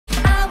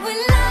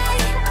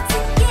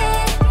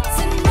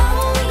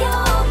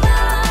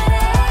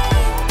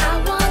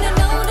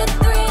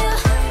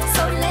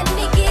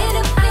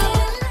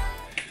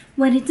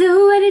What it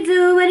do, what it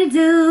do, what it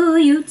do,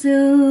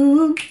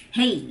 YouTube?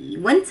 Hey,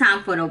 one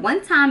time for the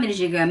one time, it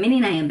is your girl Minnie,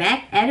 and I am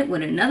back at it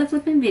with another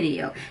flipping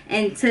video.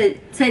 And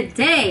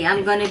today,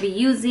 I'm going to be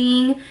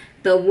using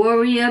the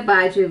Warrior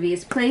by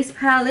Juiva's Place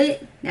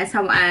palette. That's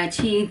how I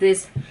achieve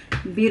this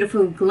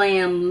beautiful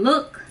glam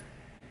look.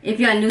 If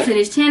you are new to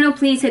this channel,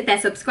 please hit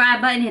that subscribe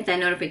button, hit that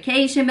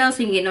notification bell so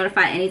you can get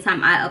notified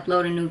anytime I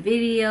upload a new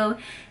video.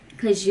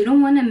 Because you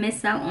don't want to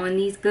miss out on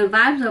these good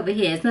vibes over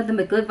here. It's nothing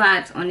but good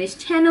vibes on this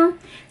channel.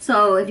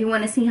 So if you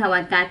want to see how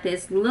I got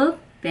this look,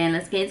 then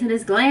let's get into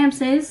this glam,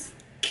 sis.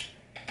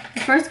 The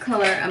first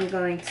color I'm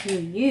going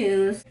to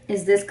use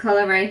is this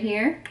color right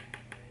here.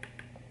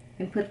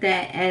 And put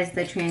that as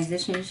the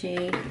transition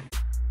shade.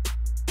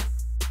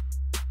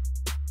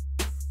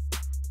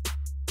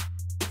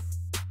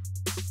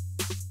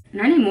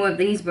 And I need more of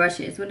these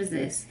brushes. What is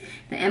this?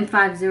 The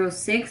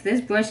M506.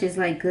 This brush is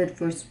like good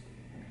for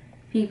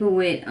people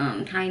with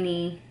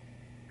tiny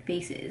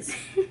faces.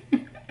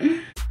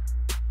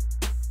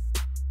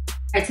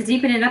 Alright, to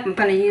deepen it up, I'm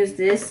gonna use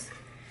this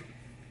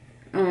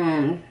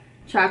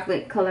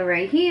chocolate color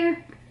right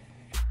here.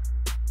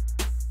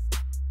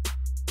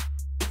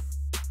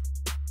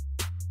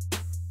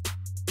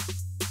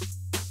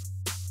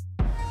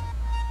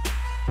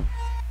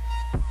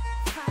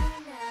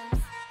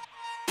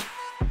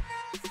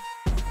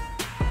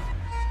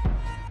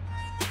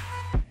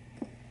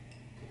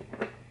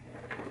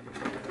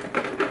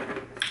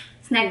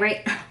 Snack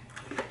break.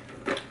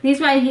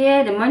 These right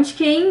here, the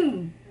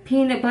Munchkin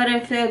peanut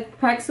butter filled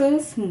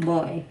pretzels,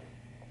 boy,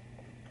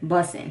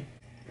 bussin'.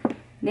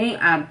 They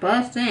are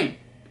bussin'.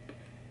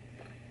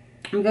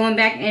 I'm going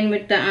back in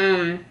with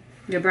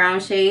the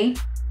brown shade.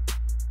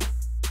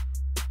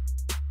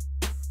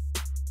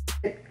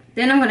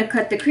 Then I'm gonna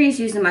cut the crease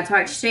using my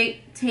Tarte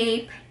Shape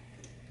Tape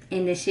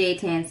in the shade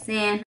Tan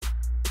Sand.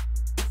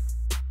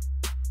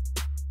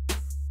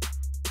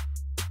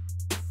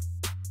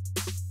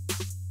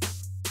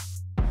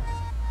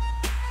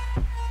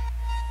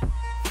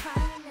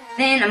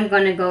 Then I'm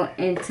gonna go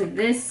into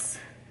this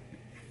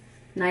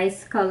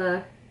nice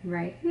color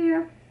right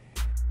here.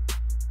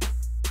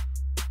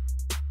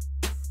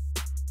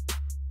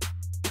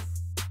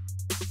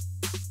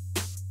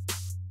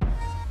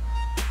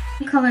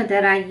 The color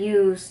that I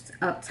used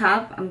up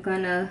top, I'm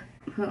gonna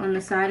put on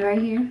the side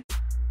right here.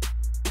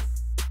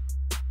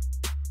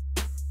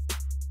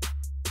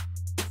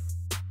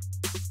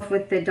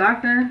 With the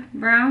darker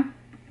brown.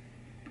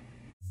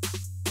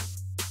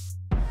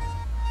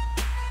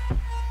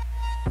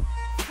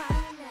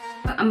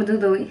 I'm gonna do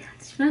the,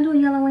 should I do a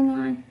yellow wing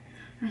line?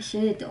 I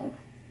should though.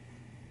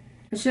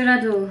 Or should I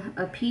do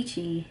a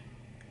peachy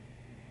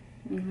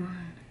wing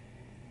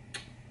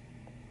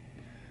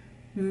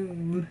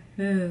line?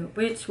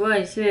 Which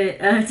one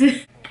should I do?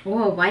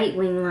 Or a white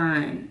wing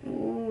line.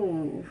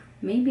 Ooh,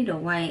 maybe the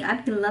white.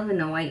 I've been loving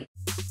the white.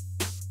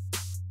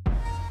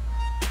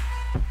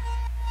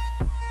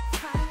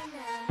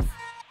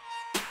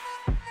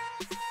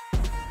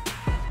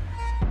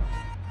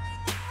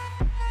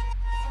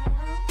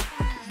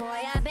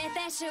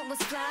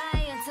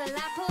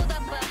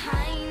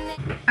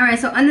 Alright,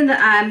 so under the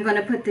eye, I'm going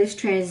to put this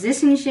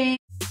transition shade.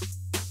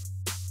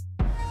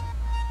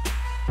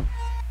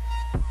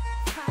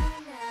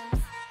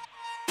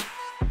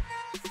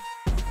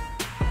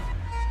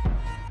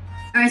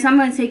 Alright, so I'm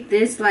going to take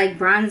this like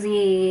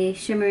bronzy,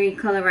 shimmery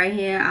color right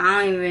here.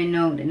 I don't even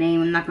know the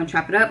name. I'm not going to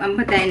chop it up. I'm going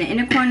to put that in the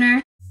inner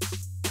corner.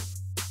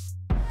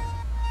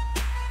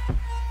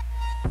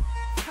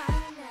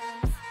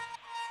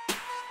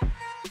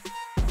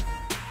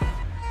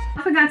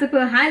 I forgot to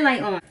put a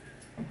highlight on.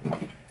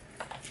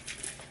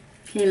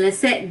 Okay, let's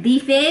set the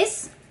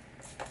face.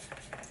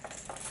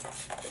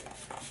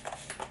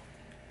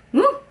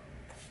 Woo!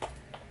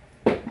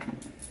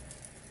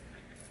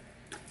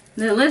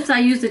 The lips, I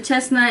use the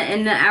chestnut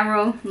and the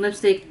arrow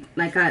lipstick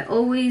like I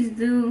always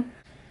do.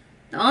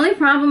 The only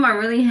problem I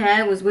really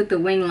had was with the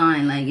wing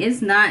line. Like,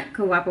 it's not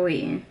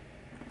cooperating.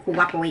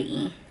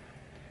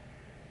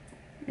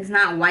 It's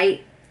not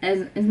white.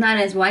 It's not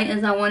as white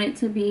as I want it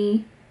to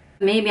be.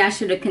 Maybe I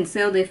should have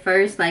concealed it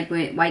first, like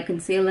with white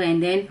concealer,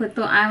 and then put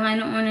the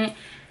eyeliner on it.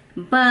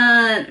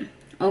 But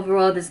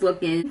overall, this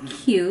look is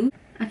cute.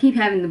 I keep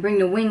having to bring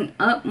the wing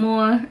up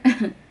more.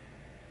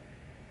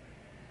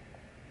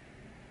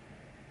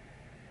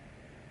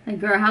 Like,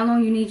 girl, how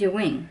long you need your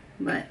wing?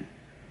 But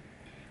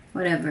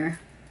whatever.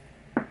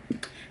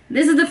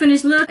 This is the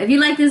finished look. If you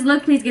like this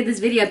look, please give this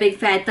video a big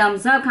fat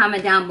thumbs up.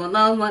 Comment down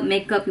below what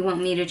makeup you want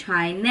me to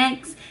try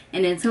next.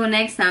 And until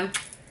next time,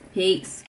 peace.